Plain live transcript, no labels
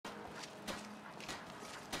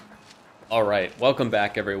Alright, welcome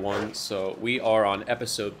back everyone. So we are on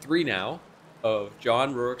episode 3 now of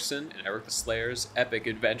Jon Rorikson and Erik the Slayer's epic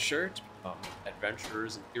adventure to become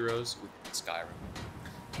adventurers and heroes within Skyrim.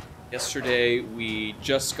 Yesterday we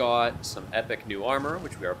just got some epic new armor,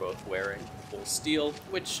 which we are both wearing, full steel,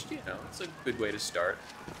 which, you know, it's a good way to start.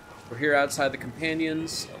 We're here outside the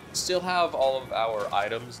companions. We still have all of our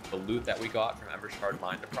items, the loot that we got from Embershard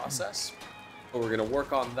Mine to process. So we're going to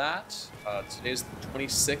work on that. Today's the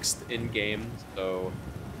 26th in-game, so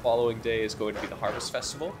the following day is going to be the Harvest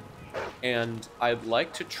Festival. And I'd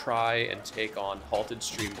like to try and take on Halted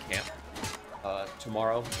Stream Camp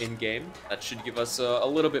tomorrow in-game. That should give us a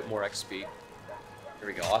little bit more XP. Here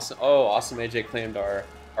we go. Awesome. Oh, Awesome AJ claimed our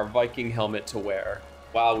Viking helmet to wear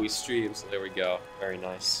while we stream, so there we go. Very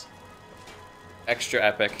nice. Extra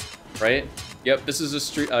epic, right? Yep, this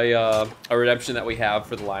is a redemption that we have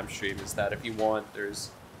for the live stream, is that if you want, there's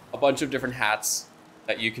a bunch of different hats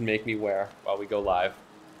that you can make me wear while we go live,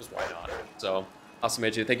 because why not? So, Awesome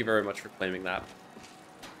AJ, thank you very much for claiming that.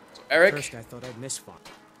 So, Erik, first I thought I'd miss fun.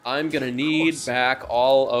 I'm gonna need back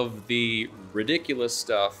all of the ridiculous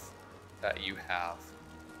stuff that you have.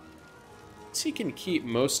 He can keep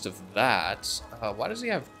most of that. Why does he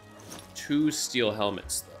have 2 steel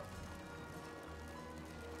helmets, though?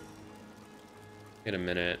 In a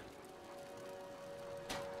minute.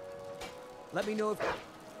 Let me know if...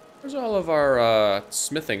 Where's all of our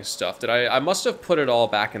smithing stuff? I must have put it all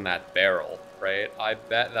back in that barrel, right? I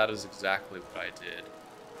bet that is exactly what I did.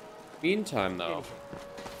 Meantime, though,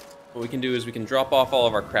 what we can do is we can drop off all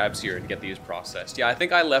of our crabs here and get these processed. Yeah, I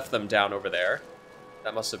think I left them down over there.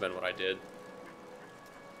 That must have been what I did.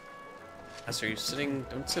 Are you sitting?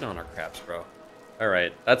 Don't sit on our crabs, bro. All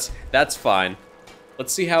right, that's fine.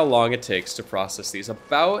 Let's see how long it takes to process these.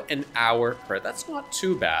 About an hour per. That's not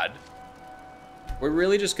too bad. We're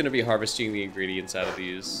really just going to be harvesting the ingredients out of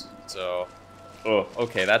these. So, oh,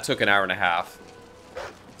 okay, that took an hour and a half.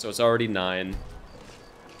 So it's already 9.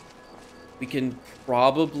 We can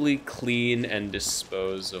probably clean and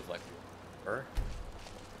dispose of like more.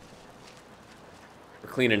 Or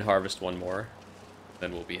clean and harvest one more.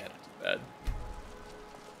 Then we'll be headed to bed.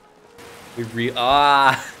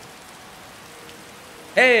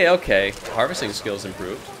 Hey, okay. Harvesting skills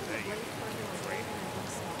improved.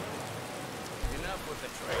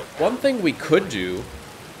 One thing we could do...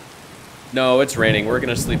 No, it's raining. We're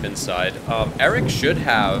going to sleep inside. Erik should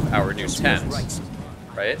have our new tent,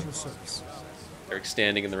 right? Erik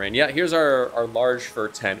standing in the rain. Yeah, here's our large fur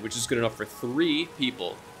tent, which is good enough for 3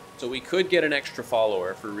 people. So we could get an extra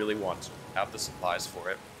follower if we really want to have the supplies for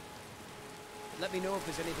it. Let me know if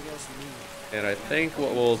there's anything else you need. And I think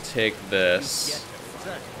what we'll take this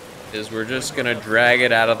is we're just gonna drag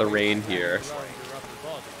it out of the rain here.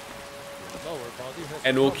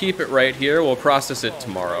 And we'll keep it right here. We'll process it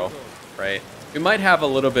tomorrow, right? We might have a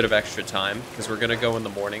little bit of extra time because we're gonna go in the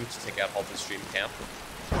morning to take out Halted Stream Camp.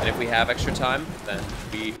 And if we have extra time, then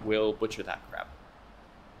we will butcher that crab.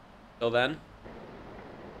 Till then,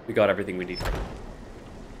 we got everything we need.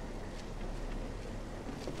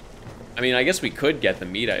 I mean, I guess we could get the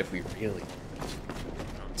meat if we really...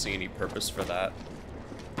 I don't see any purpose for that.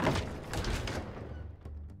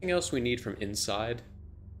 Anything else we need from inside?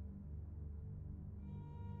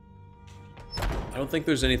 I don't think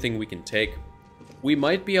there's anything we can take. We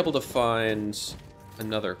might be able to find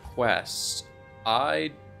another quest.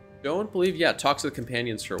 I don't believe... Yeah, talk to the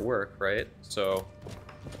companions for work, right? So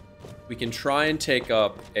we can try and take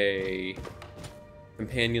up a...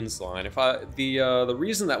 companions line. The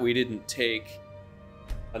reason that we didn't take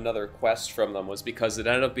another quest from them was because it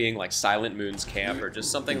ended up being like Silent Moon's camp or just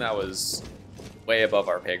something that was way above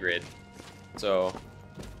our pay grade. So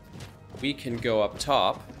we can go up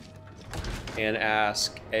top and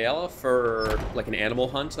ask Ayala for like an animal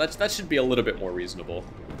hunt. That should be a little bit more reasonable.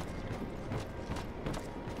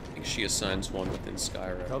 I think she assigns one within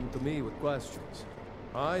Skyrim. Come to me with questions.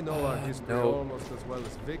 I know our history almost as well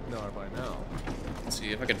as Vignar by now. Let's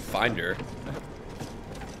see if I can find her.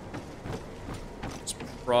 It's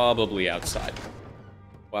probably outside.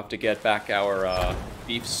 We'll have to get back our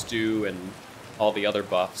beef stew and all the other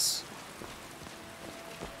buffs.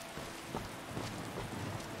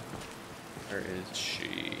 Where is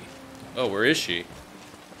she? Oh, where is she?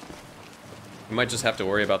 We might just have to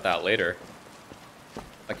worry about that later.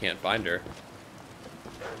 I can't find her.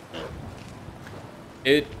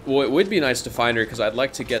 Well, it would be nice to find her because I'd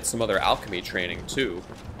like to get some other alchemy training too.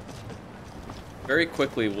 Very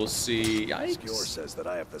quickly, we'll see. Yikes. Skjor says that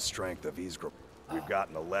I have the strength of Ysgrim. We've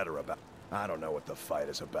gotten a letter about. I don't know what the fight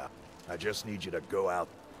is about. I just need you to go out.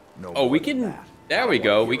 No. Oh, we can. There we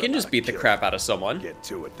go. We can just beat the crap out of someone. Get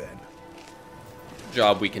to it then.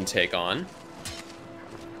 job we can take on.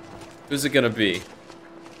 Who's it gonna be?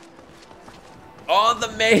 Oh, the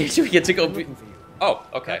mage! We get to go be... Oh,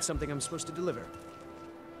 okay. That's something I'm supposed to deliver.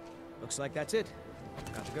 Looks like that's it.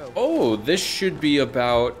 Got to go. Oh, this should be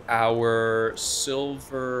about our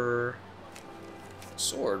silver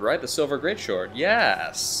sword, right? The silver greatsword.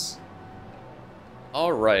 Yes.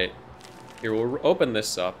 All right. Here, we'll open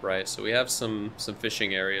this up, right? So we have some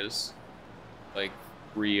fishing areas, like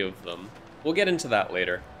 3 of them. We'll get into that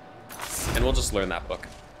later, and we'll just learn that book.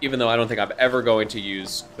 Even though I don't think I'm ever going to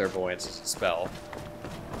use clairvoyance as a spell.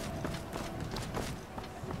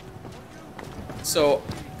 So,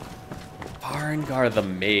 Farengar the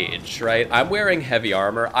Mage, right? I'm wearing heavy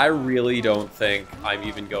armor. I really don't think I'm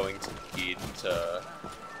even going to need to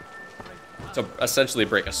essentially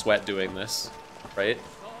break a sweat doing this, right?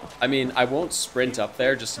 I mean, I won't sprint up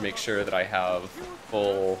there just to make sure that I have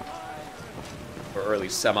full, or at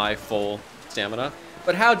least semi-full stamina.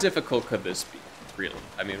 But how difficult could this be, really?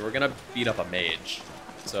 I mean, we're gonna beat up a mage,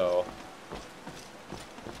 so...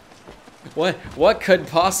 What could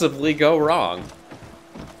possibly go wrong?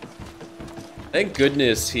 Thank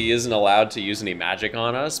goodness he isn't allowed to use any magic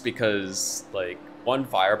on us, because, like, 1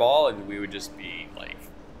 fireball and we would just be, like...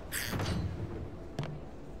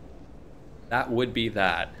 That would be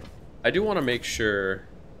that. I do want to make sure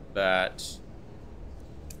that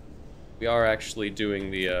we are actually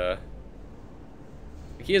doing the,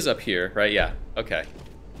 he is up here, right? Yeah, okay.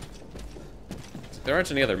 There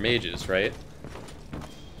aren't any other mages, right?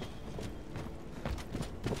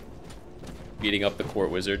 Beating up the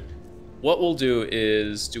court wizard. What we'll do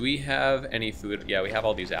is, do we have any food? Yeah, we have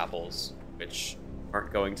all these apples, which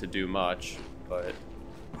aren't going to do much, but...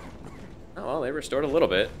 Oh, well, they restored a little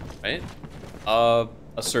bit, right? A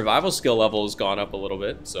survival skill level has gone up a little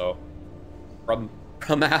bit, so... From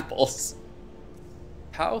apples.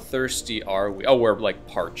 How thirsty are we? Oh, we're, like,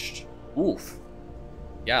 parched. Oof.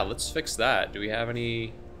 Yeah, let's fix that. Do we have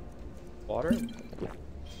any water?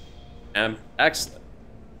 Excellent.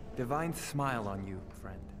 Divine smile on you,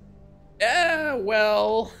 friend. Yeah,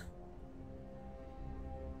 well...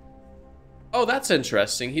 Oh, that's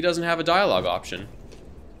interesting. He doesn't have a dialogue option.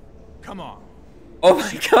 Come on. Oh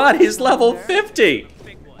my god, he's level 50!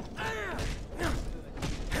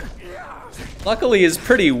 Luckily, he's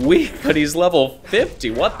pretty weak, but he's level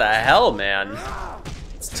 50. What the hell, man?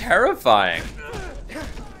 It's terrifying.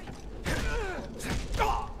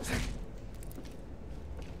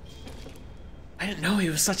 I didn't know he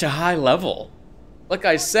was such a high level. Like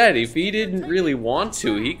I said, if he didn't really want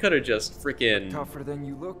to, he could have just freaking... Tougher than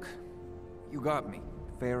you look. You got me,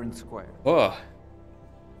 fair and square. Oh.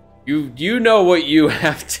 You know what you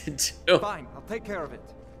have to do. Fine, I'll take care of it.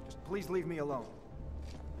 Just please leave me alone.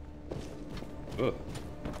 Ugh.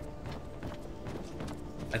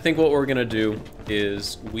 I think what we're gonna do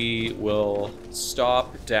is we will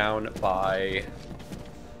stop down by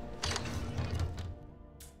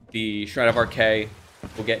the Shrine of Archay.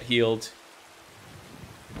 We'll get healed.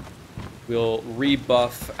 We'll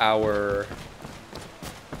rebuff our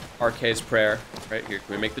Archay's Prayer. Right here,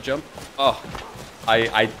 can we make the jump? Oh,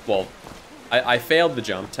 well, I failed the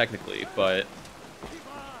jump technically, but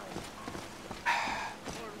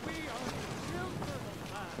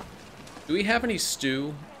do we have any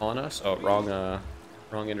stew on us? Oh, wrong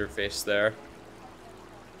interface there.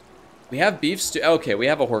 We have beef stew. Okay, we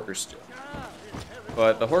have a Horker stew.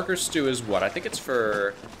 But the Horker stew is what? I think it's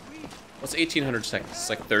for, what's 1800 seconds? It's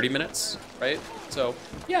like 30 minutes, right? So,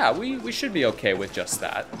 yeah, we should be okay with just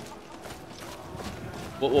that.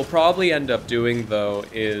 What we'll probably end up doing, though,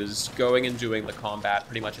 is going and doing the combat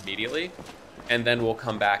pretty much immediately. And then we'll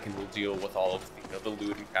come back and we'll deal with all of the, the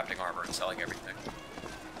loot and crafting armor and selling everything.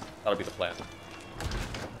 That'll be the plan.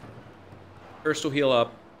 First we'll heal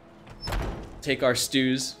up, take our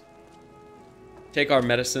stews, take our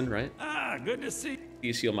medicine, right? Ah, good to see you.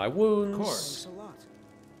 Please heal my wounds. Of course. Thanks a lot.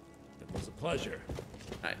 It was a pleasure.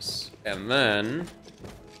 Nice. And then,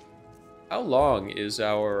 how long is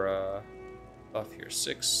our buff here?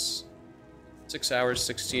 6 hours,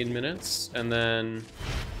 16 minutes. And then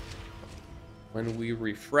when we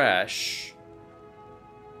refresh,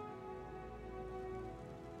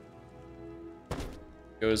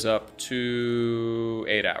 goes up to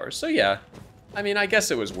 8 hours. So yeah, I mean, I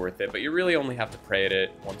guess it was worth it, but you really only have to pray at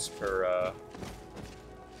it once per,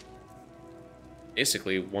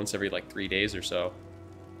 basically once every like 3 days or so.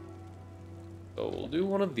 So we'll do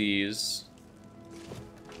one of these.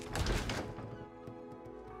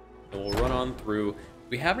 And we'll run on through. Do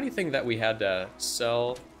we have anything that we had to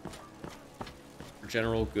sell for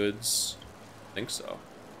general goods? I think so.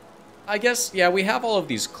 I guess, yeah, we have all of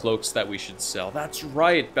these cloaks that we should sell. That's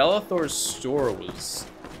right, Bellathor's store was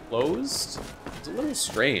closed? It's a little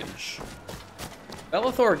strange.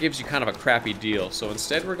 Bellathor gives you kind of a crappy deal, so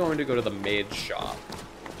instead we're going to go to the maid's shop,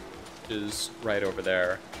 which is right over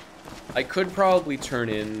there. I could probably turn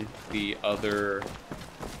in the other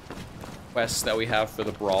quests that we have for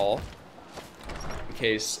the brawl, in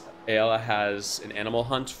case Ayla has an animal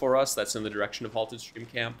hunt for us that's in the direction of Halted Stream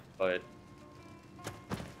Camp, but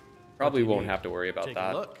probably won't have to worry about Take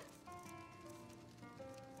that. a look.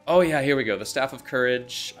 Oh yeah, here we go. The Staff of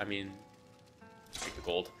Courage. I mean, take the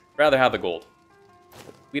gold. Rather have the gold.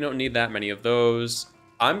 We don't need that many of those.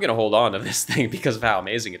 I'm gonna hold on to this thing because of how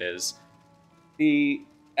amazing it is. The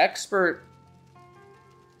expert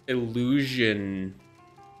illusion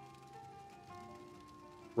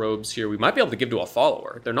robes here, we might be able to give to a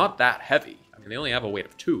follower. They're not that heavy. I mean, they only have a weight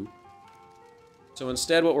of 2. So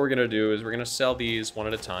instead what we're gonna do is we're gonna sell these one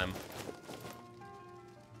at a time.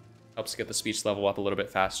 Helps get the speech level up a little bit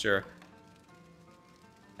faster.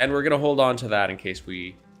 And we're gonna hold on to that in case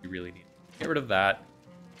we really need it. Get rid of that.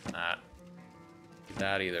 Not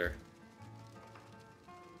that either.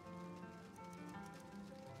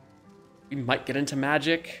 We might get into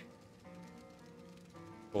magic.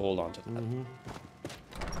 We'll hold on to that.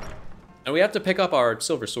 And we have to pick up our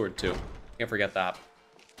silver sword too. Can't forget that.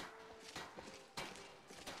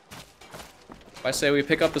 If I say we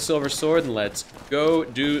pick up the silver sword and let's go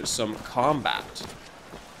do some combat.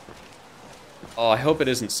 Oh, I hope it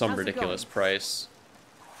isn't some ridiculous price.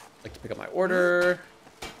 I'd like to pick up my order.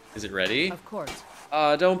 Is it ready? Of course.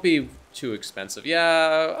 Don't be too expensive.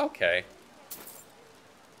 Yeah, okay.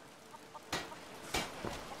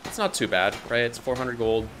 It's not too bad, right? It's 400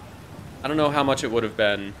 gold. I don't know how much it would have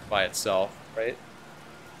been by itself, right?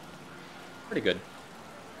 Pretty good.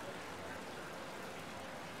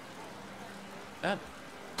 Bad.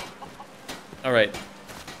 All right.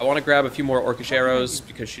 I want to grab a few more orcish arrows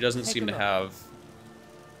because she doesn't seem to have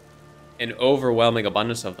an overwhelming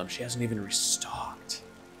abundance of them. She hasn't even restocked.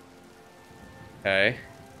 Okay.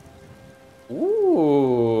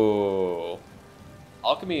 Ooh.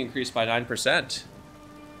 Alchemy increased by 9%.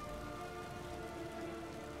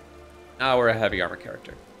 Now we're a heavy armor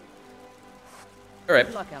character. All right.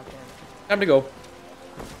 Good luck out there. Time to go.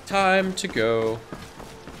 Time to go.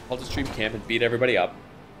 Halted Stream Camp and beat everybody up.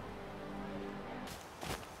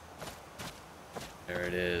 There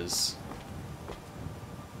it is.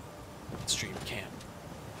 Stream Camp.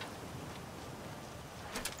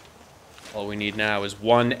 All we need now is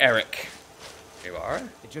one Erik. Here you are.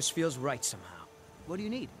 It just feels right somehow. What do you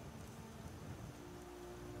need?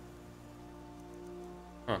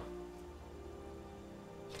 Huh.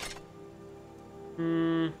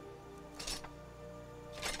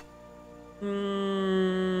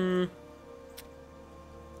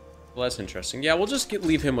 Well, that's interesting. Yeah, we'll just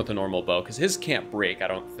leave him with a normal bow, because his can't break, I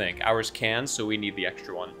don't think. Ours can, so we need the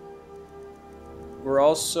extra one. We're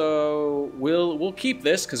also... We'll keep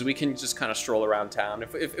this, because we can just kind of stroll around town.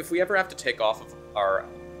 If we ever have to take off of our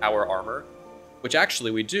armor, which actually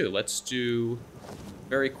we do. Let's do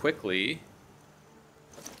very quickly.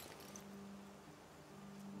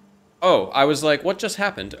 Oh, I was like, what just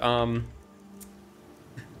happened?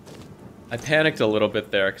 I panicked a little bit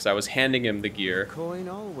there because I was handing him the gear. Coin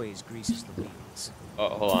always greases the wheels. Oh,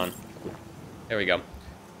 hold on. There we go.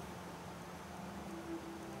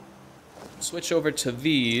 Switch over to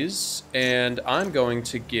these, and I'm going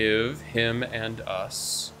to give him and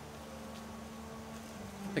us...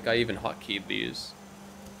 I think I even hotkeyed these.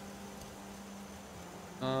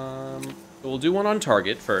 We'll do one on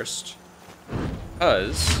target first.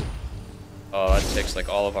 Because... Oh, that takes like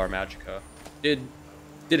all of our magicka.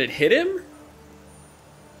 Did it hit him?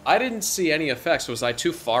 I didn't see any effects. Was I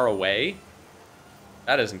too far away?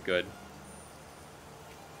 That isn't good.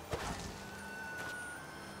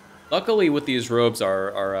 Luckily, with these robes,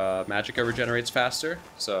 our magicka regenerates faster,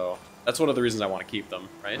 so that's one of the reasons I want to keep them,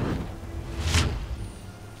 right?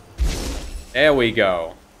 There we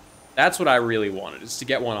go. That's what I really wanted, is to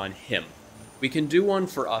get one on him. We can do one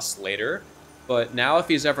for us later, but now if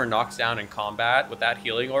he's ever knocked down in combat with that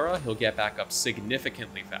healing aura, he'll get back up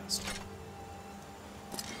significantly faster.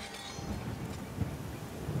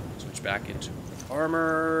 Switch back into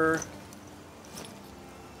armor.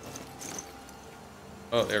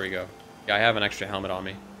 Oh, there we go. Yeah, I have an extra helmet on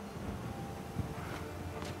me.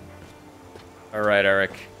 All right,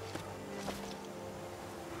 Erik.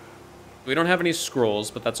 We don't have any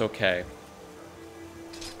scrolls, but that's okay.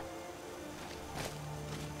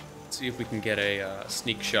 Let's see if we can get a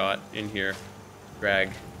sneak shot in here. Drag.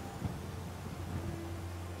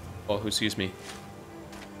 Oh, who sees me?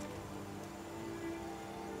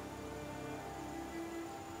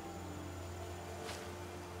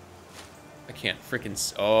 I can't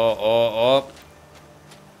freaking... Oh.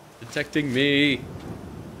 Detecting me.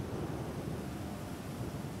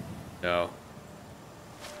 No.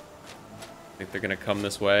 Think they're gonna come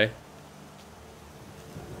this way?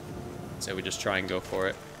 So we just try and go for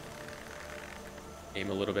it. Aim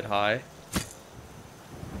a little bit high.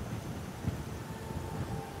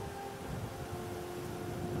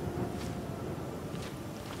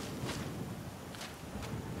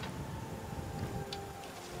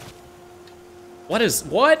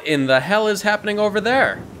 What in the hell is happening over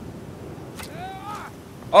there?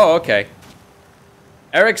 Oh, okay.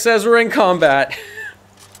 Erik says we're in combat.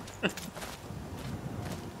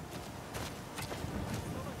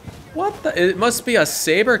 What the? It must be a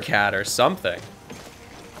saber cat or something.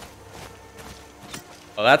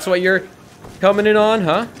 Oh, that's what you're coming in on,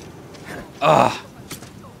 huh? Ugh.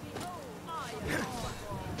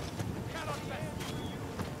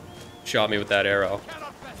 Shot me with that arrow.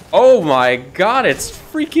 Oh my god, it's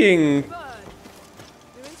freaking...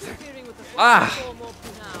 Ah!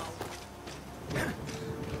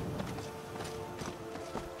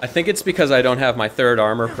 I think it's because I don't have my 3rd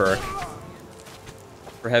armor perk.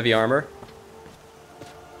 For heavy armor.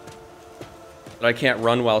 That I can't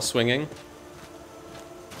run while swinging.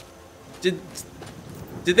 Did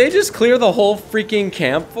they just clear the whole freaking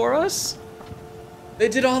camp for us? They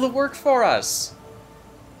did all the work for us.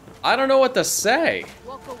 I don't know what to say.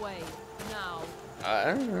 Walk away now. I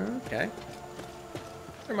don't know, okay.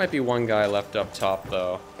 There might be one guy left up top,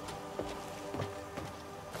 though.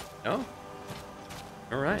 No?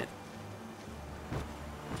 Alright.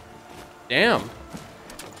 Damn.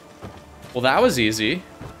 Well, that was easy.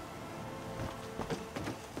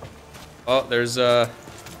 Oh, there's Move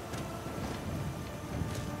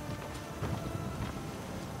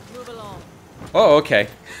along. Oh, okay.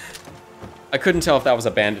 I couldn't tell if that was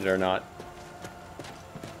a bandit or not.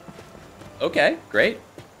 Okay, great.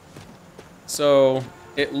 So,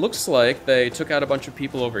 it looks like they took out a bunch of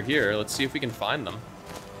people over here. Let's see if we can find them.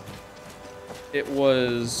 It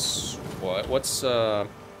was... what? What's,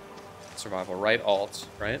 survival? Right alt,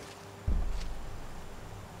 right?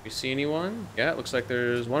 You see anyone? Yeah, it looks like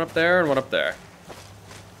there's one up there and one up there.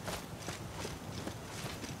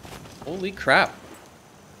 Holy crap.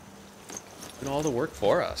 Doing all the work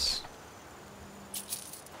for us.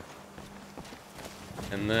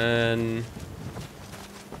 And then...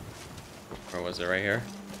 where was it? Right here?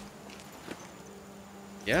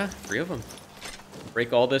 Yeah, 3 of them.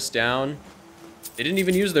 Break all this down. They didn't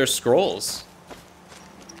even use their scrolls.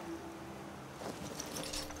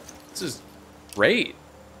 This is great.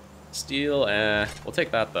 Steel, we'll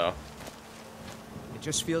take that though. It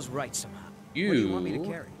just feels right somehow. You, What do you want me to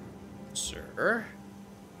carry? Sir?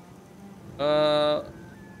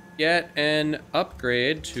 Get an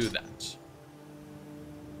upgrade to that.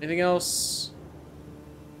 Anything else?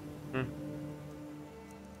 Let's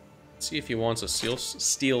see if he wants a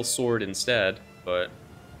steel sword instead, but...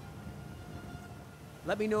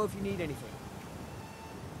 Let me know if you need anything.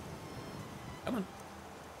 Come on.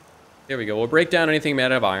 There we go. We'll break down anything made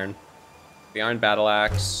out of iron. The iron battle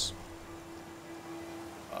axe.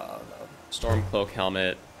 The storm cloak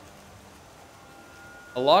helmet.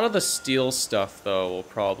 A lot of the steel stuff, though, we'll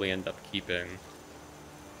probably end up keeping.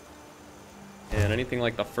 And anything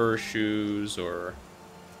like the fur shoes or...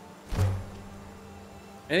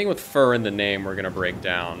 anything with fur in the name we're going to break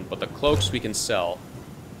down. But the cloaks we can sell.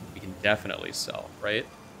 We can definitely sell, right?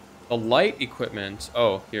 The light equipment...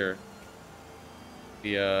 oh, here.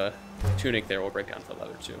 The tunic there we'll break down for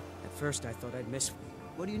leather, too. At first, I thought I'd miss.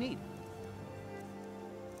 What do you need?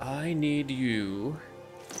 I need you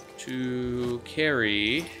to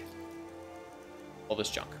carry all this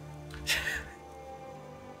junk.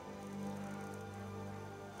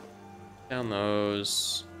 Down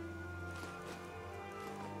those.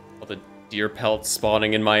 All the deer pelts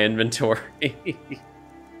spawning in my inventory.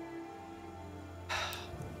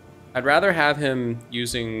 I'd rather have him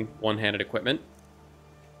using one-handed equipment.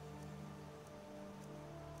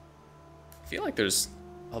 I feel like there's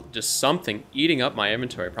just something eating up my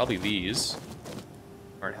inventory. Probably these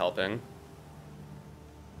aren't helping.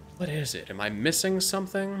 What is it? Am I missing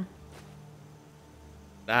something?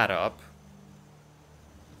 That up.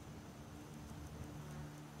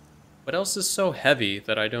 What else is so heavy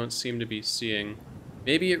that I don't seem to be seeing?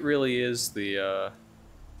 Maybe it really is the,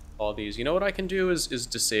 all these. You know what I can do is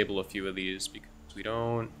disable a few of these because we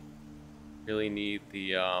don't really need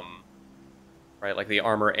the, right, like the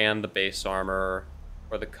armor and the base armor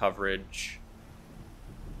or the coverage.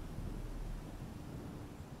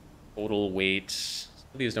 Total weight. Some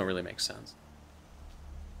of these don't really make sense.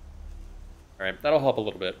 All right, that'll help a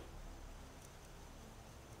little bit.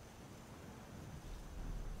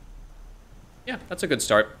 Yeah, that's a good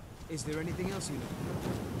start. Is there anything else you know?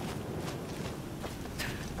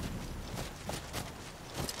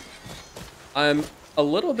 I'm a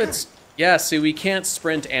little bit... Yeah, see, we can't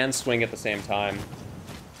sprint and swing at the same time.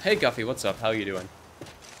 Hey, Guffy, what's up? How you doing?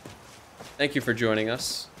 Thank you for joining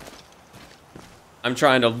us. I'm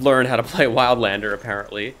trying to learn how to play Wildlander,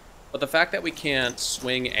 apparently. But the fact that we can't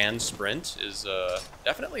swing and sprint is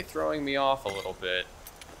definitely throwing me off a little bit.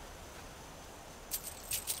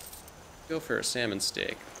 Go for a salmon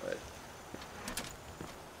steak, but it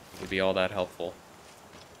would be all that helpful.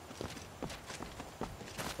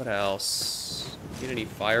 What else? Get any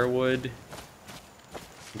firewood?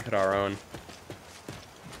 We can cut our own.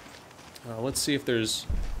 Let's see if there's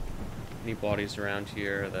any bodies around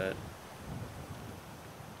here that...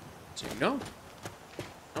 No.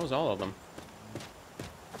 That was all of them.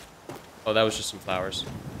 Oh, that was just some flowers.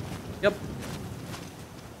 Yep.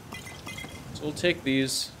 So we'll take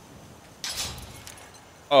these.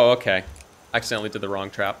 Oh, okay. Accidentally did the wrong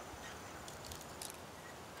trap.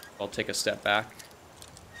 I'll take a step back.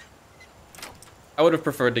 I would have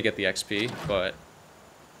preferred to get the XP, but...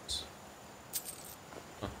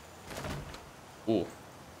 Ooh.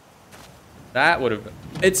 That would have...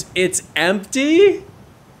 It's empty?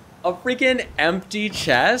 A freaking empty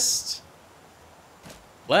chest?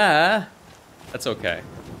 Well, that's okay.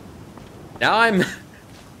 Now I'm...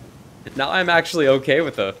 now I'm actually okay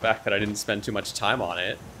with the fact that I didn't spend too much time on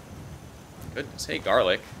it. Goodness, hey,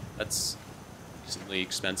 garlic. That's decently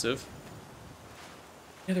expensive.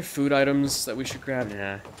 Any other food items that we should grab?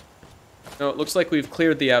 Nah. No, it looks like we've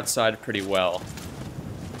cleared the outside pretty well.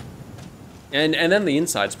 And then the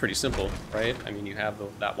inside's pretty simple, right? I mean, you have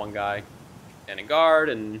that one guy standing guard,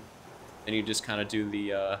 and then you just kind of do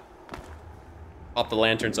the, pop the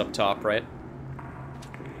lanterns up top, right?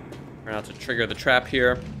 We're out to trigger the trap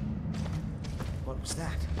here. What was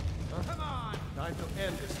that? Come on! Time to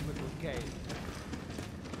end this little game.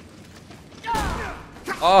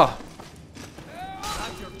 Oh!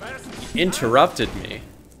 Interrupted me.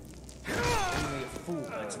 Only a fool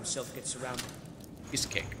lets himself get surrounded. Piece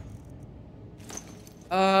of cake.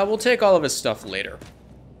 We'll take all of his stuff later.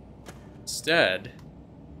 Instead,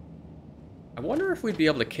 I wonder if we'd be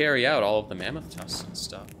able to carry out all of the mammoth tusks and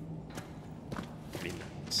stuff. Pretty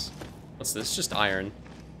nice. What's this? Just iron.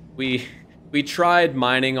 We tried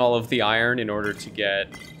mining all of the iron in order to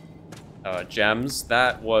get gems.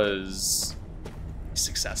 That was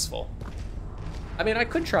successful. I mean, I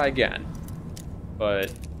could try again,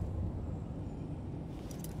 but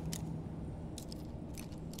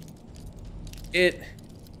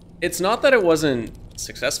it's not that it wasn't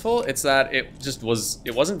successful, it's that it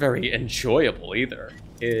wasn't very enjoyable either.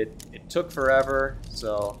 It took forever,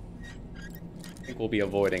 so I think we'll be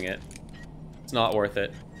avoiding it. It's not worth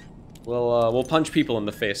it. We'll punch people in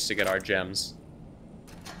the face to get our gems.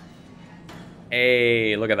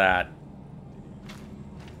 Hey, look at that.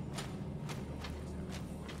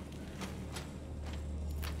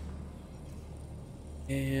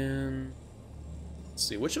 And let's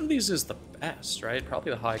see, which of these is the best, right?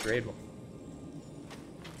 Probably the high grade one.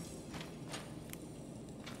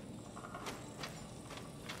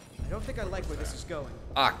 I don't think I like where this is going.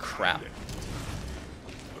 Ah, crap.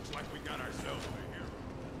 Looks like we got ourselves a hero.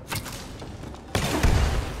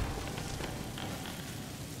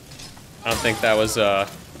 I don't think that was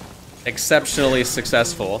exceptionally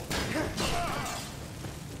successful.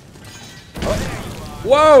 Oh.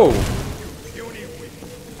 Whoa!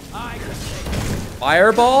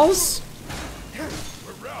 Fireballs?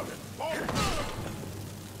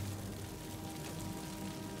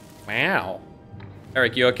 Wow.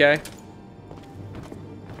 Eric, you okay?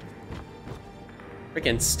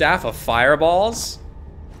 Freaking staff of fireballs?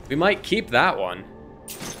 We might keep that one.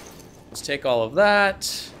 Let's take all of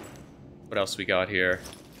that. What else we got here?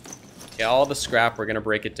 Yeah, all the scrap, we're gonna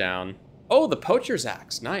break it down. Oh, the poacher's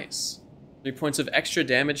axe, nice. 3 points of extra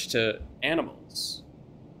damage to animals.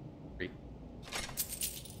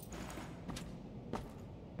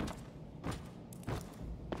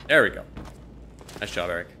 There we go. Nice job,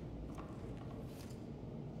 Eric.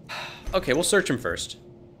 Okay, we'll search him first.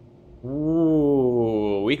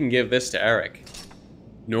 Ooh, we can give this to Eric.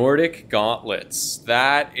 Nordic gauntlets.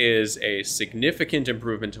 That is a significant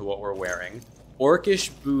improvement to what we're wearing.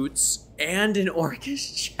 Orcish boots and an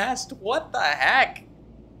orcish chest. What the heck?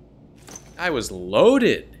 I was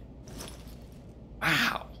loaded.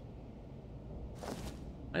 Wow.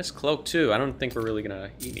 Nice cloak, too. I don't think we're really gonna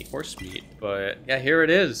eat any horse meat, but yeah, here it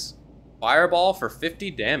is. Fireball for 50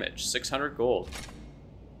 damage, 600 gold.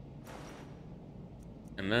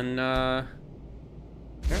 And then, yeah,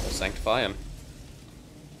 we'll sanctify him.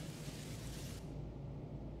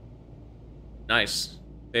 Nice.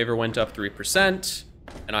 Favor went up 3%,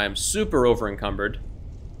 and I am super over encumbered.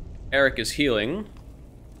 Erik is healing.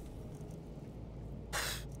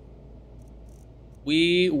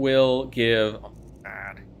 We will give... Oh,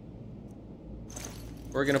 bad.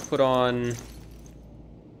 We're gonna put on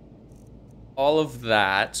all of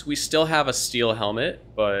that. We still have a steel helmet,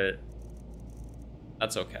 but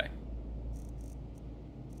that's okay.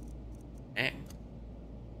 Dang.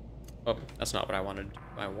 Oh, that's not what I wanted.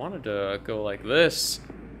 I wanted to go like this.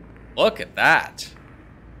 Look at that.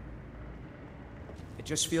 It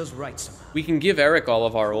just feels right somehow. We can give Erik all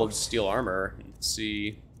of our old steel armor and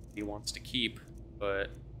see what he wants to keep, but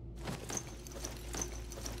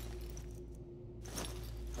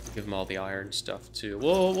give him all the iron stuff too.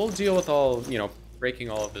 We'll deal with all, you know,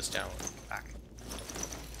 breaking all of this down back.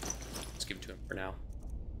 Let's give it to him for now.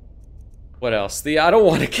 What else? I don't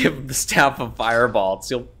want to give him the staff of fireballs.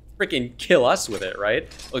 He'll freaking kill us with it, right?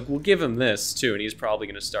 Like, we'll give him this too, and he's probably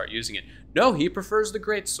gonna start using it. No, he prefers the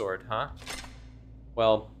greatsword, huh?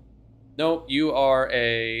 Well, no, you are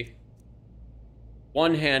a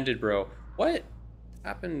one-handed bro. What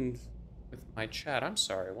happened with my chat? I'm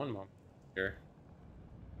sorry, one moment here.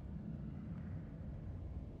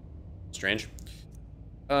 Strange.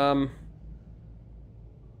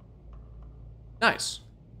 Nice.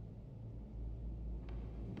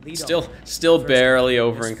 Still barely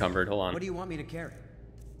over encumbered. Hold on. What do you want me to carry?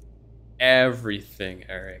 Everything,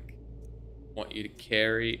 Erik. I want you to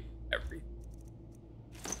carry everything.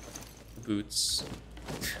 Boots.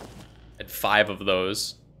 Had 5 of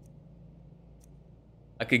those.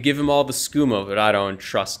 I could give him all the skooma, but I don't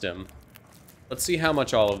trust him. Let's see how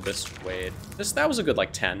much all of this weighed. That was a good,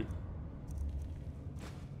 like, 10.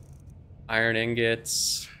 Iron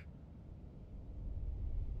ingots.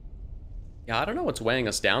 Yeah, I don't know what's weighing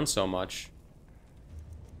us down so much.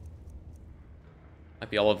 Might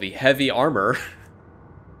be all of the heavy armor.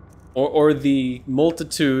 or the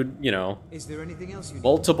multitude, you know, is there anything else you need?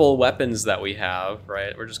 Multiple weapons that we have,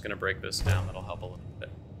 right? We're just gonna break this down. That'll help a little bit.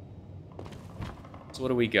 So what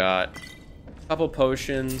do we got? A couple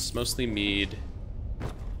potions, mostly mead.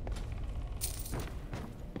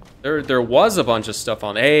 There was a bunch of stuff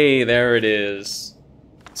on. Hey, there it is.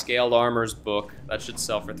 Scaled Armor's book. That should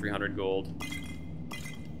sell for 300 gold.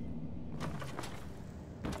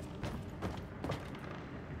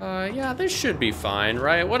 Yeah, this should be fine,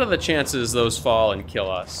 right? What are the chances those fall and kill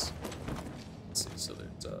us? Let's see, so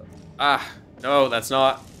there's, no, that's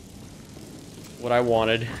not what I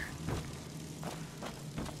wanted.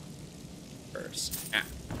 First.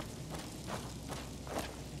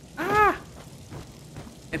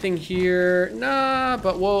 Anything here? Nah,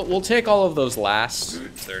 but we'll take all of those last.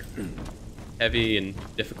 They're heavy and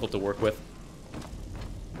difficult to work with.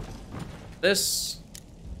 This.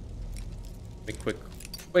 Make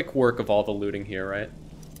quick work of all the looting here, right?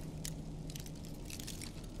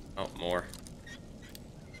 Oh, more.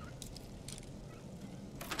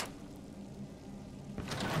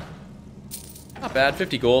 Not bad,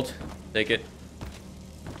 50 gold. Take it.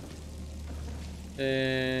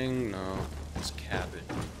 Thing, no. It's cabbage.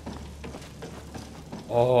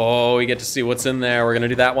 Oh, we get to see what's in there. We're gonna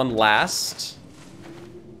do that one last.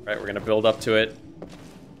 Right, we're gonna build up to it.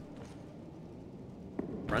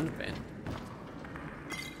 Run fan.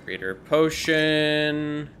 Greater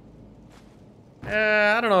potion.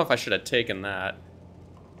 I don't know if I should have taken that.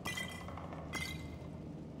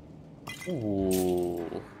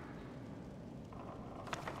 Ooh.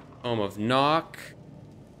 Home of Knock.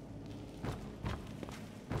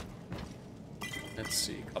 Let's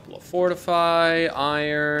see, a couple of fortify,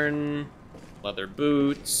 iron, leather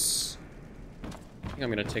boots. I think I'm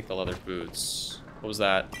gonna take the leather boots. What was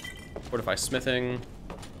that? Fortify smithing.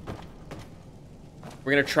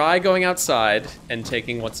 We're gonna try going outside and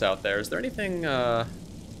taking what's out there. Is there anything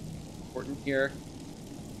important here?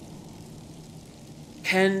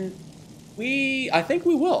 Can we? I think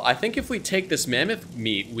we will. I think if we take this mammoth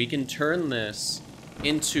meat, we can turn this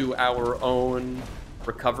into our own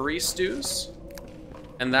recovery stews.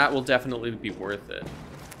 And that will definitely be worth it.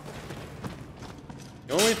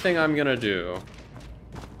 The only thing I'm gonna do,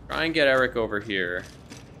 try and get Erik over here.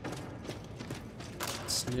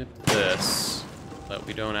 Snip this, so that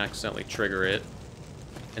we don't accidentally trigger it.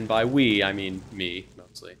 And by we, I mean me,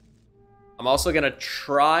 mostly. I'm also gonna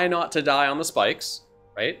try not to die on the spikes,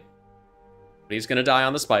 right? But he's gonna die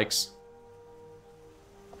on the spikes.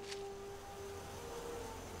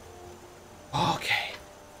 Okay.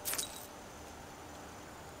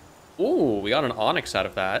 Ooh, we got an onyx out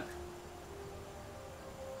of that.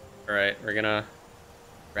 Alright, we're gonna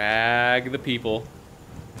drag the people.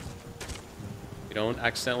 We don't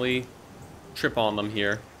accidentally trip on them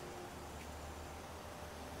here.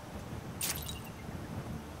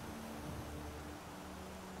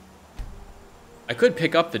 I could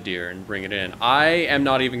pick up the deer and bring it in. I am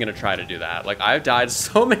not even going to try to do that. Like, I've died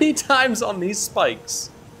so many times on these spikes.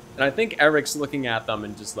 And I think Eric's looking at them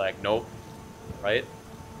and just like, nope. Right?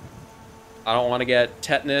 I don't want to get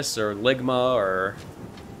tetanus or ligma or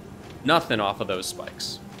nothing off of those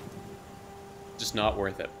spikes. Just not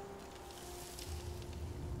worth it.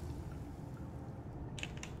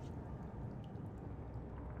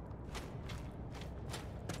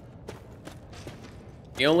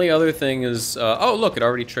 The only other thing is, oh look, it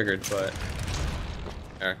already triggered, but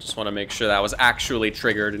I just want to make sure that was actually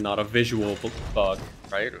triggered and not a visual bug,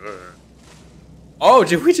 right? Oh,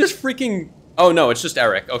 did we just freaking, oh no, it's just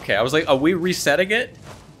Eric. Okay, I was like, are we resetting it?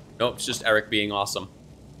 Nope, it's just Eric being awesome.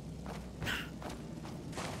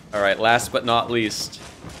 All right, last but not least,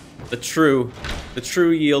 the true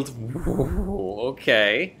yield.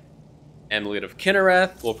 Okay. Amulet of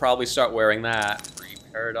Kinnereth, we'll probably start wearing that. 3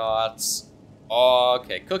 paradots.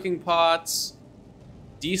 Okay, cooking pots.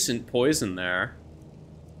 Decent poison there.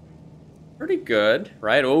 Pretty good,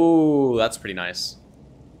 right? Oh, that's pretty nice.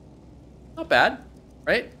 Not bad,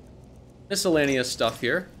 right? Miscellaneous stuff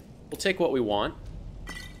here. We'll take what we want.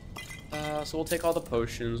 So we'll take all the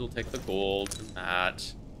potions, we'll take the gold and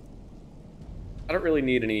that. I don't really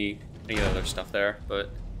need any other stuff there, but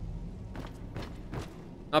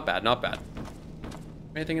not bad, not bad.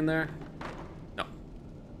 Anything in there? No.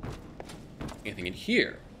 Anything in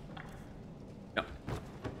here? No.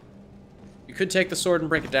 You could take the sword and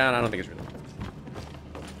break it down. I don't think it's really.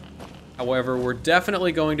 However, we're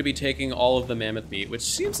definitely going to be taking all of the mammoth meat, which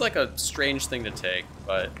seems like a strange thing to take,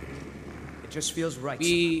 but It just feels right.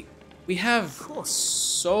 we have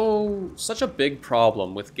such a big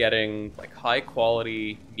problem with getting like high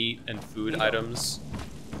quality meat and food items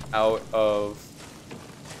out of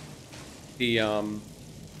the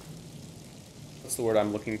what's the word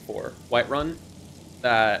I'm looking for? Whiterun.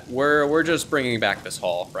 That we're just bringing back this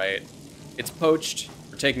haul, right? It's poached.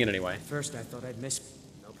 We're taking it anyway. First, I thought I'd miss.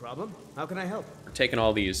 No problem. How can I help? We're taking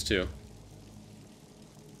all these too.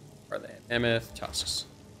 Are they mammoth tusks?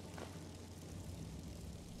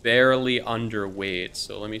 Barely underweight,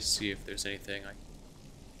 so let me see if there's anything I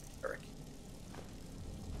can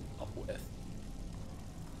help with.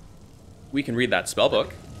 We can read that spell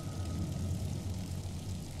book.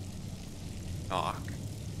 Knock.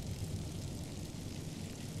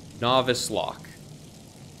 Novice lock.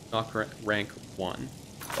 Knock rank 1.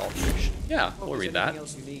 Alteration. Yeah, we'll read that.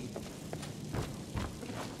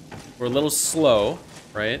 We're a little slow,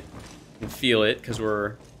 right? You can feel it because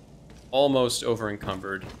we're almost over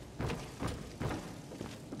encumbered.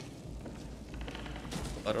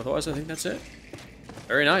 But otherwise, I think that's it.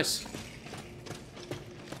 Very nice.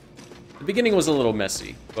 The beginning was a little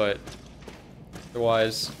messy, but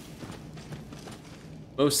otherwise,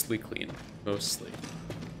 mostly clean. Mostly.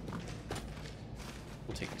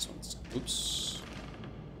 We'll take this one. Oops.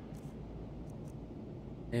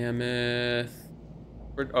 Mammoth.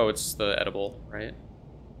 Oh, it's the edible, right?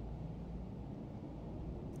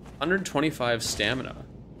 125 stamina.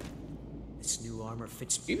 This new armor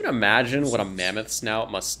fits. Can you even imagine what a mammoth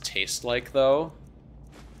snout must taste like, though?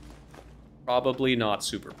 Probably not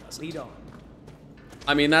super pleasant. Lead on.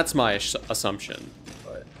 I mean, that's my assumption,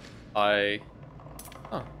 but oh,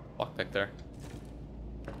 lockpick there.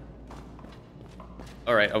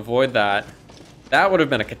 All right, avoid that. That would have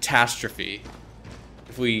been a catastrophe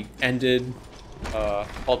if we ended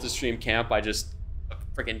Halted Stream Camp by just a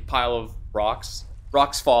freaking pile of rocks.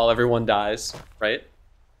 Rocks fall, everyone dies, right?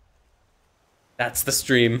 That's the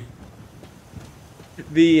stream.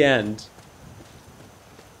 The end.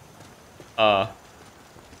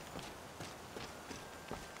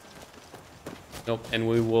 Nope, and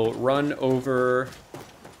we will run over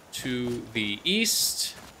to the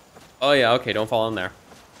east. Oh yeah, okay, don't fall in there.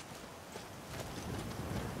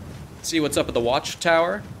 See what's up at the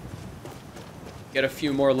watchtower. Get a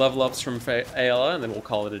few more level ups from Ayla, and then we'll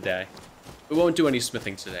call it a day. We won't do any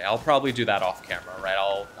smithing today. I'll probably do that off camera, right?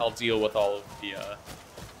 I'll deal with all of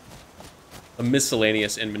the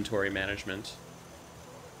miscellaneous inventory management.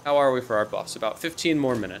 How are we for our buffs? About 15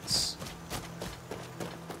 more minutes.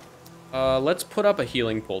 Let's put up a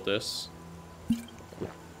healing poultice.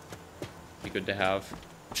 Be good to have.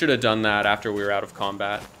 Should have done that after we were out of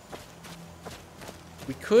combat.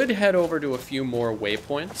 We could head over to a few more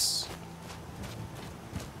waypoints.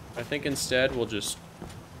 I think instead we'll just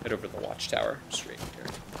head over to the watchtower straight here.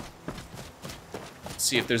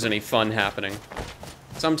 See if there's any fun happening.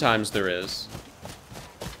 Sometimes there is.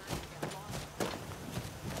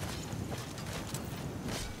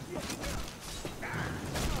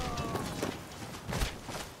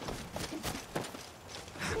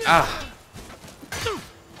 Ah.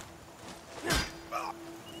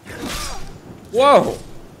 Whoa!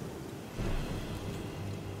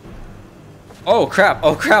 Oh crap,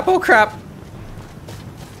 oh crap, oh crap!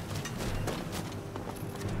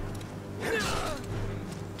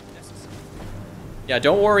 Yeah,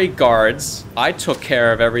 don't worry, guards. I took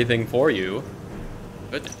care of everything for you.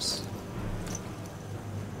 Goodness.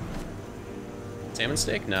 Salmon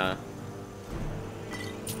steak? Nah.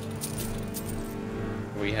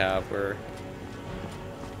 We're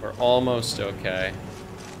almost okay.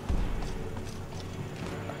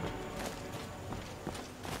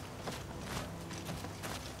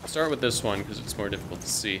 Start with this one because it's more difficult to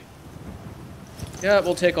see. Yeah,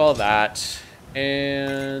 we'll take all that.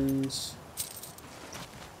 And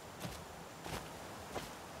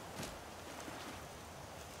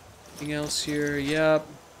anything else here? Yep.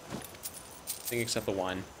 Nothing except the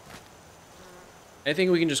wine. I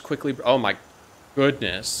think we can just quickly... Oh my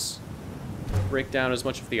goodness. Break down as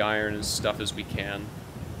much of the iron and stuff as we can.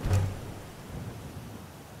 I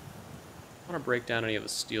don't want to break down any of the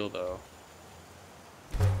steel, though.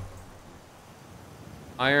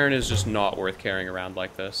 Iron is just not worth carrying around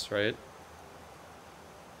like this, right?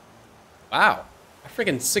 Wow. A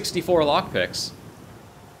freaking 64 lockpicks.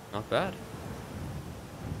 Not bad.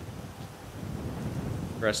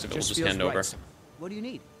 The rest of it we'll just hand over. What do you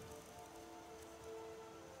need?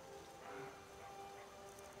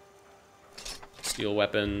 Steel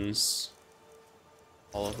weapons.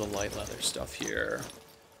 All of the light leather stuff here.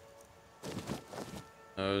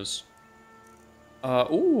 Those.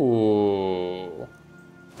 Ooh.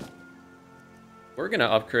 We're gonna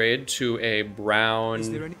upgrade to a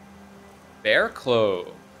brown bear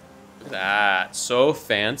cloak. Look at that. So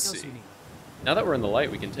fancy. Now that we're in the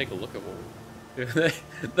light, we can take a look at what we're...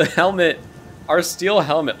 The helmet, our steel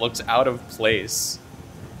helmet looks out of place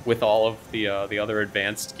with all of the other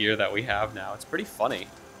advanced gear that we have now. It's pretty funny,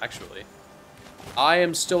 actually. I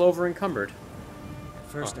am still over encumbered.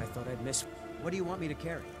 At first I thought I'd miss. What do you want me to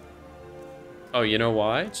carry? Oh, you know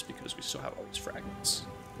why? It's because we still have all these fragments.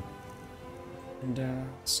 And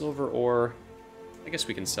silver ore. I guess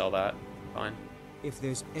we can sell that. Fine. If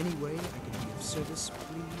there's any way I can be of service,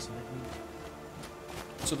 please let me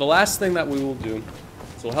know. So the last thing that we will do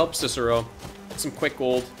is we'll help Cicero get some quick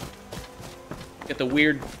gold. Get the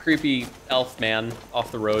weird, creepy elf man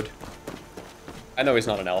off the road. I know he's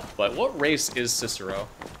not an elf, but what race is Cicero?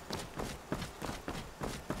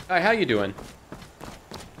 Hi, how you doing?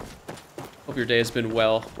 Hope your day has been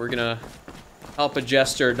well. We're gonna help a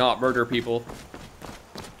jester not murder people.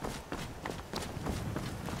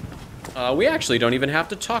 We actually don't even have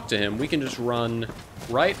to talk to him. We can just run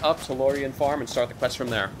right up to Lorien Farm and start the quest from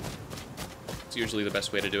there. It's usually the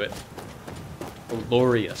best way to do it. Oh,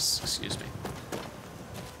 Lorius, excuse me.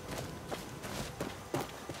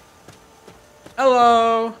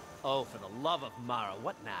 Hello! Oh, for the love of Mara,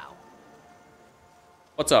 what now?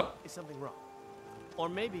 What's up? Is something wrong? Or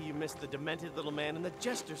maybe you missed the demented little man in the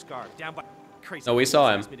jester's car down by... Crazy. No, we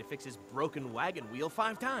saw him. Asked me to fix his broken wagon wheel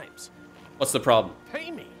 5 times. What's the problem? Pay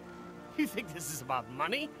me! You think this is about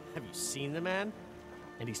money? Have you seen the man?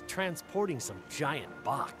 And he's transporting some giant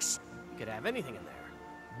box. You could have anything in there.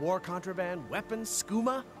 War contraband, weapons,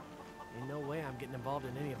 skooma. Ain't no way I'm getting involved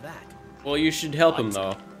in any of that. Well, you should help him,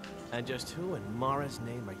 though. And just who in Mara's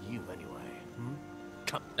name are you, anyway? Hmm?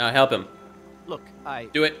 Come. Now, help him. Look,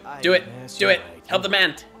 Do it. Do it. Yes, Do you're it. right. Help the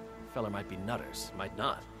man. Feller might be nutters, might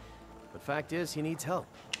not. But fact is, he needs help.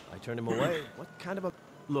 I turned him away. What kind of a...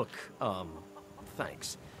 Look,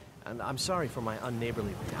 thanks. And I'm sorry for my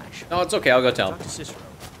unneighborly reaction. No, it's okay. I'll go tell him. Talk to Cicero.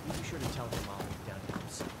 You be sure to tell him I'll be down to come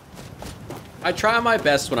see. I try my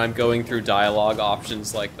best when I'm going through dialogue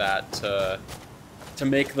options like that to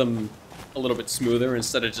make them a little bit smoother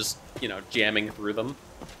instead of just, you know, jamming through them.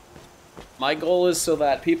 My goal is so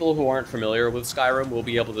that people who aren't familiar with Skyrim will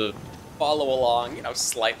be able to follow along, you know,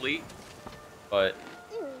 slightly. But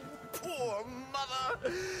Poor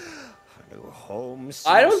mother! Home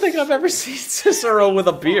I don't think I've ever seen Cicero with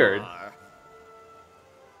a beard.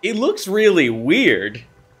 He looks really weird.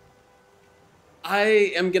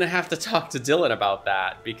 I am gonna have to talk to Dylan about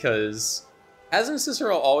that because hasn't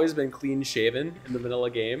Cicero always been clean shaven in the vanilla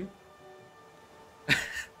game?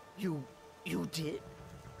 You did?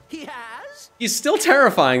 He has? He's still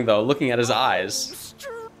terrifying though, looking at his eyes.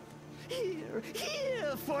 Here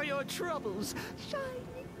for your troubles,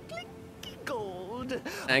 shiny, clinky gold.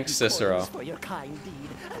 Thanks, Cicero. For your kind deed,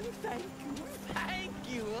 and thank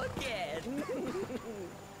you again.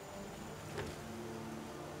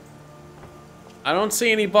 I don't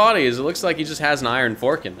see any bodies. It looks like he just has an iron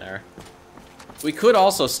fork in there. We could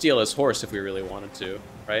also steal his horse if we really wanted to,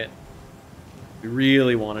 right? We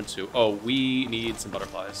really wanted to. Oh, we need some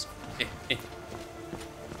butterflies.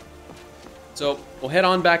 So we'll head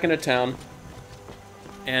on back into town.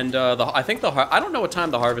 And I think I don't know what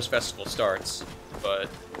time the Harvest Festival starts, but...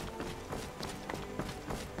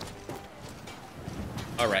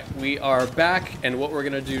 Alright, we are back, and what we're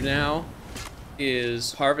gonna do now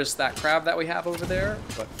is harvest that crab that we have over there.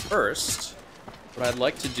 But first, what I'd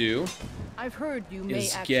like to do I've heard you may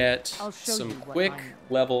is actually. get I'll show some you what quick I know.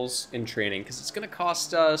 levels in training, because it's gonna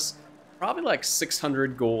cost us probably like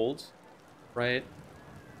 600 gold, right?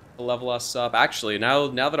 To level us up. Actually, now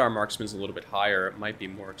that our marksman's a little bit higher, it might be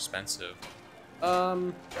more expensive.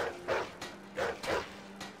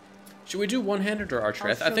 Should we do one-handed or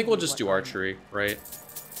archery? I think we'll just do archery, right?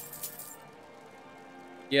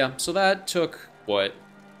 Yeah, so that took, what?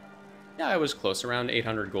 Yeah, it was close, around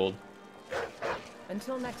 800 gold.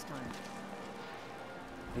 Until next time.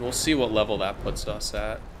 And we'll see what level that puts us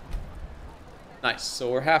at. Nice, so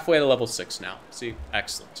we're halfway to level 6 now. See,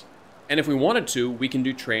 excellent. And if we wanted to, we can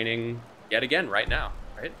do training yet again right now,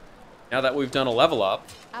 right? Now that we've done a level up.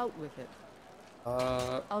 Out with it.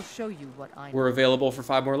 I'll show you what I know. We're available for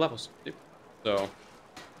 5 more levels. So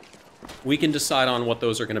we can decide on what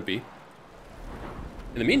those are going to be.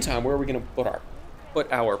 In the meantime, where are we going to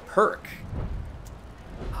put our perk?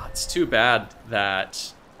 It's too bad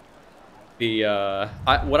that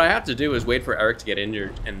what I have to do is wait for Erik to get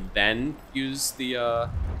injured and then use the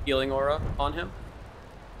healing aura on him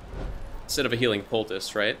instead of a healing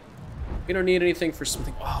poultice, right? We don't need anything for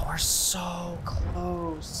something. Oh, we're so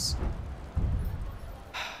close.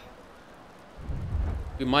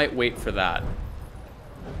 We might wait for that.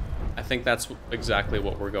 I think that's exactly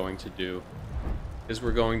what we're going to do. Is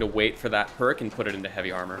we're going to wait for that perk and put it into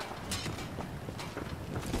heavy armor.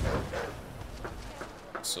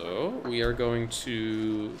 So we are going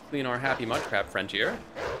to clean our happy mudcrab friend here.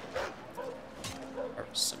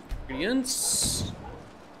 Some ingredients.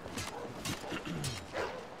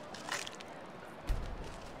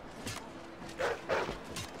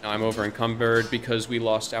 Now I'm over encumbered because we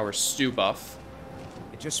lost our stew buff.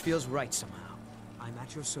 It just feels right somehow. I'm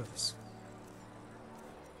at your service.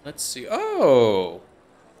 Let's see. Oh,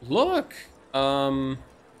 look.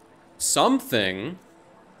 Something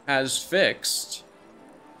has fixed,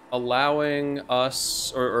 allowing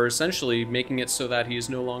us, or essentially making it so that he's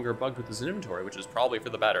no longer bugged with his inventory, which is probably for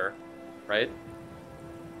the better, right?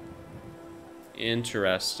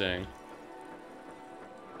 Interesting. Is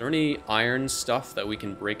there any iron stuff that we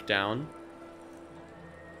can break down?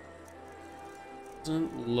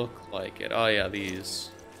 Doesn't look like it. Oh yeah, these.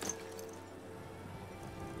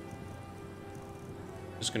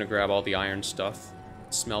 Just gonna grab all the iron stuff.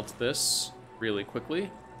 Smelt this really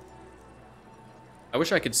quickly. I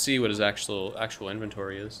wish I could see what his actual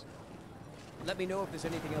inventory is. Let me know if there's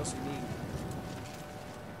anything else you need.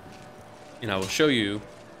 And I will show you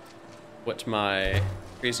what my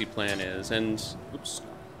crazy plan is. And oops,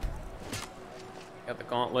 got the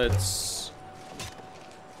gauntlets.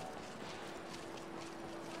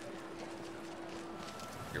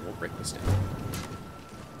 Here, we'll break this down.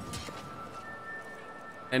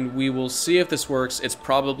 And we will see if this works. It's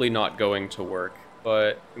probably not going to work,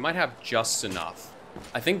 but we might have just enough.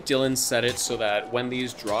 I think Dylan set it so that when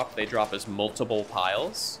these drop, they drop as multiple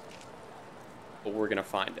piles. But we're gonna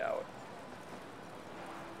find out.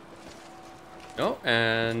 Oh,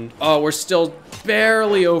 and oh, we're still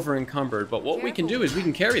barely over encumbered, but what we can do is we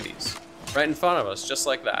can carry these right in front of us, just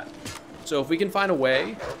like that. So if we can find a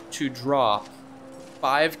way to drop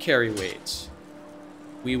 5 carry weight,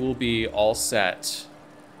 we will be all set.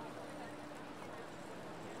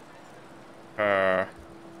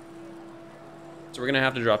 So we're gonna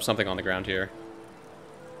have to drop something on the ground here.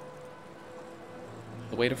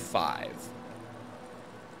 The weight of 5.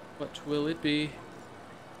 What will it be?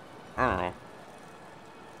 I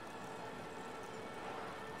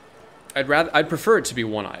don't know. I'd prefer it to be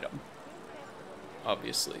 1 item,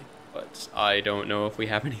 obviously, but I don't know if we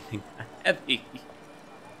have anything that heavy.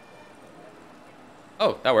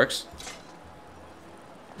 Oh, that works.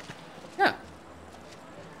 Yeah.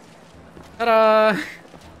 Ta-da!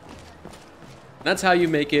 That's how you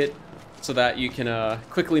make it so that you can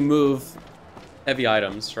quickly move heavy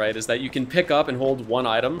items, right? Is that you can pick up and hold 1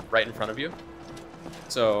 item right in front of you.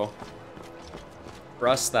 So for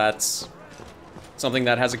us, that's something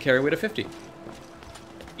that has a carry weight of 50.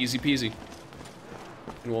 Easy peasy.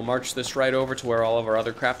 And we'll march this right over to where all of our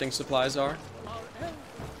other crafting supplies are.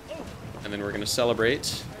 And then we're gonna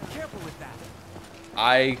celebrate. Careful with that.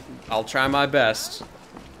 I'll try my best.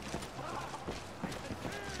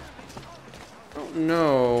 I don't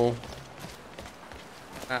know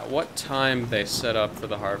at what time they set up for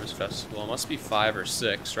the Harvest Festival. It must be 5 or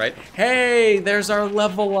 6, right? Hey, there's our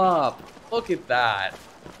level up. Look at that.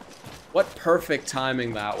 What perfect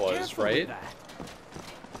timing that was, Careful right? with that.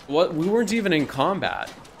 What? We weren't even in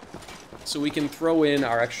combat. So we can throw in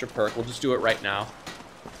our extra perk. We'll just do it right now.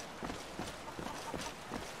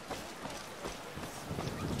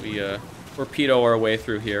 We torpedo our way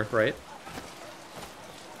through here, right?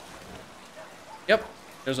 Yep,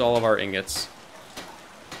 there's all of our ingots.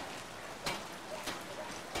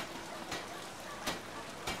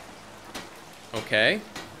 Okay.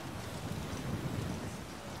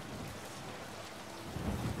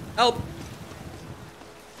 Help!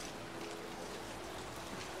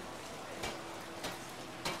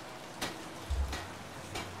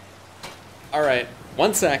 All right,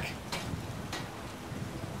 one sec.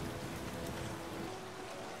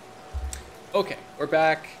 Okay, we're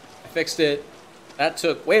back. I fixed it. That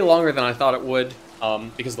took way longer than I thought it would,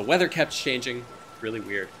 because the weather kept changing. Really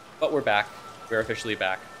weird. But we're back. We're officially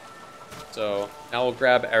back. So now we'll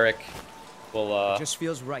grab Erik. We'll Just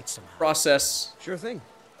feels right somehow. process Sure thing.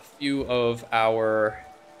 a few of our...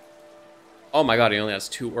 Oh my god, he only has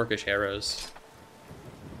 2 orcish arrows.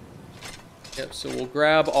 Yep, so we'll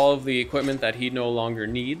grab all of the equipment that he no longer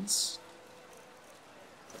needs.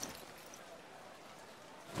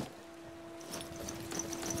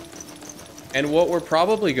 And what we're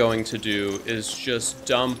probably going to do is just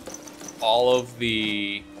dump all of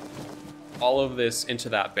this into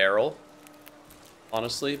that barrel.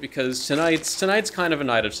 Honestly, because tonight's kind of a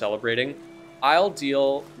night of celebrating. I'll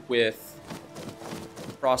deal with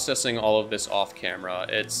processing all of this off camera.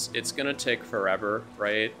 It's gonna take forever,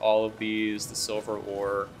 right? All of these, the silver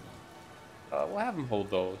ore. We'll have him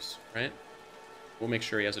hold those, right? We'll make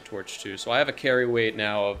sure he has a torch too. So I have a carry weight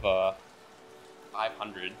now of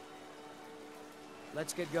 500.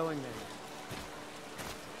 Let's get going then.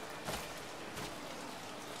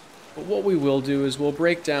 But what we will do is we'll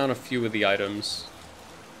break down a few of the items.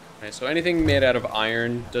 Okay, so anything made out of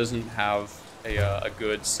iron doesn't have a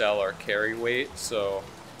good sell or carry weight, so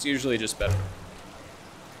it's usually just better.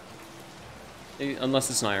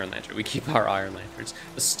 Unless it's an iron lantern. We keep our iron lanterns.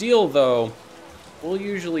 The steel, though, we'll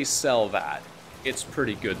usually sell that. It's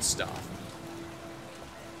pretty good stuff.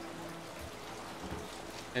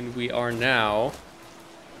 And we are now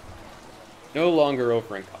no longer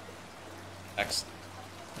over encumbered. Excellent.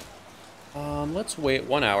 Let's wait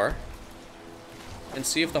 1 hour and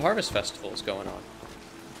see if the Harvest Festival is going on.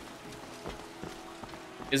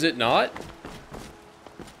 Is it not?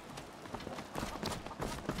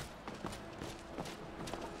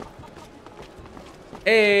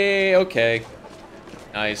 Hey, okay.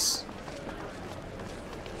 Nice.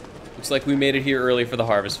 Looks like we made it here early for the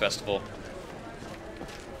Harvest Festival.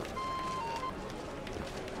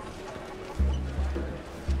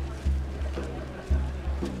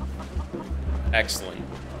 Excellent.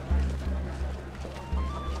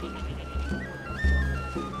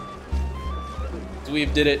 So we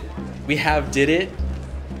did it. We have did it.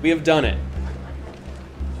 We have done it.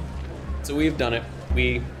 So we've done it.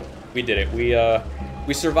 We did it.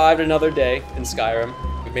 We survived another day in Skyrim.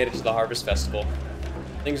 We made it to the Harvest Festival.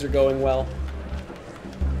 Things are going well.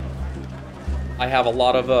 I have a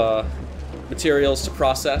lot of materials to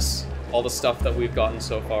process. All the stuff that we've gotten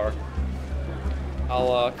so far.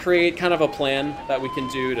 I'll create kind of a plan that we can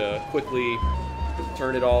do to quickly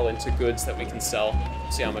turn it all into goods that we can sell.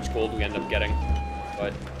 See how much gold we end up getting.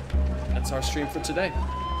 But that's our stream for today.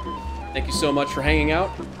 Thank you so much for hanging out.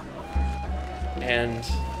 And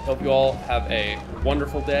hope you all have a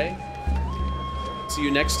wonderful day. See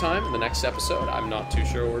you next time in the next episode. I'm not too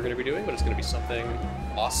sure what we're going to be doing, but it's going to be something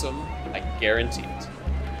awesome. I guarantee it.